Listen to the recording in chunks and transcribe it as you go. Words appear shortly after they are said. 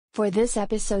For this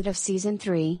episode of Season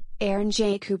 3, Aaron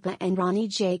J. Koopa and Ronnie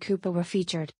J. Koopa were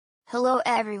featured. Hello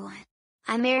everyone.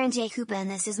 I'm Aaron J. Koopa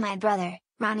and this is my brother,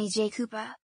 Ronnie J. Koopa.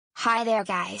 Hi there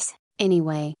guys.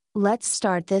 Anyway, let's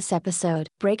start this episode.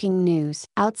 Breaking news.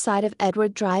 Outside of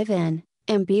Edward Drive-In,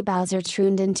 MB Bowser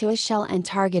tuned into a shell and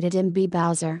targeted MB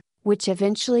Bowser, which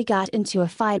eventually got into a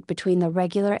fight between the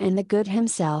regular and the good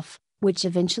himself, which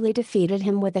eventually defeated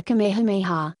him with a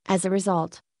Kamehameha. As a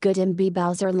result, good MB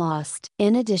Bowser lost.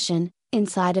 In addition,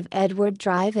 inside of Edward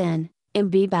Drive-In,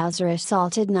 MB Bowser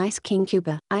assaulted Nice King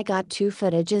Koopa. I got two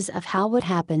footages of how it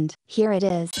happened. Here it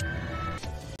is.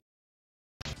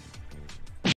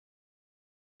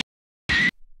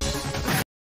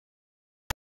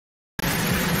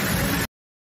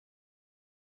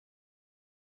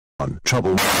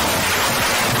 Trouble.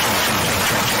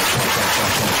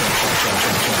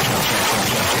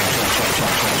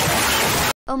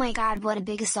 Oh my god, what a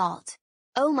big assault.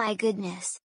 Oh my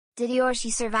goodness. Did he or she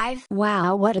survive?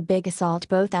 Wow, what a big assault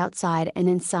both outside and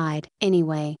inside.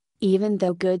 Anyway, even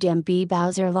though good MB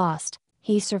Bowser lost,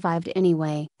 he survived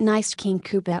anyway. Nice King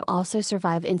Koopa also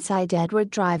survived inside Edward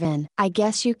Drive-In. I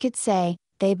guess you could say,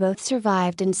 they both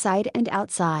survived inside and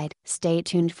outside. Stay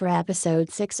tuned for episode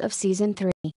 6 of season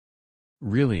 3.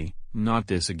 Really, not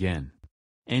this again.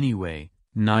 Anyway,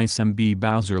 Nice MB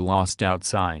Bowser lost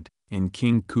outside, and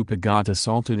King Koopa got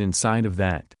assaulted inside of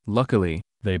that. Luckily,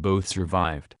 they both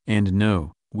survived. And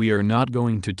no, we are not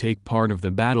going to take part of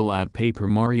the battle at Paper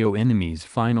Mario Enemy's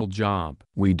final job.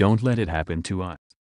 We don't let it happen to us.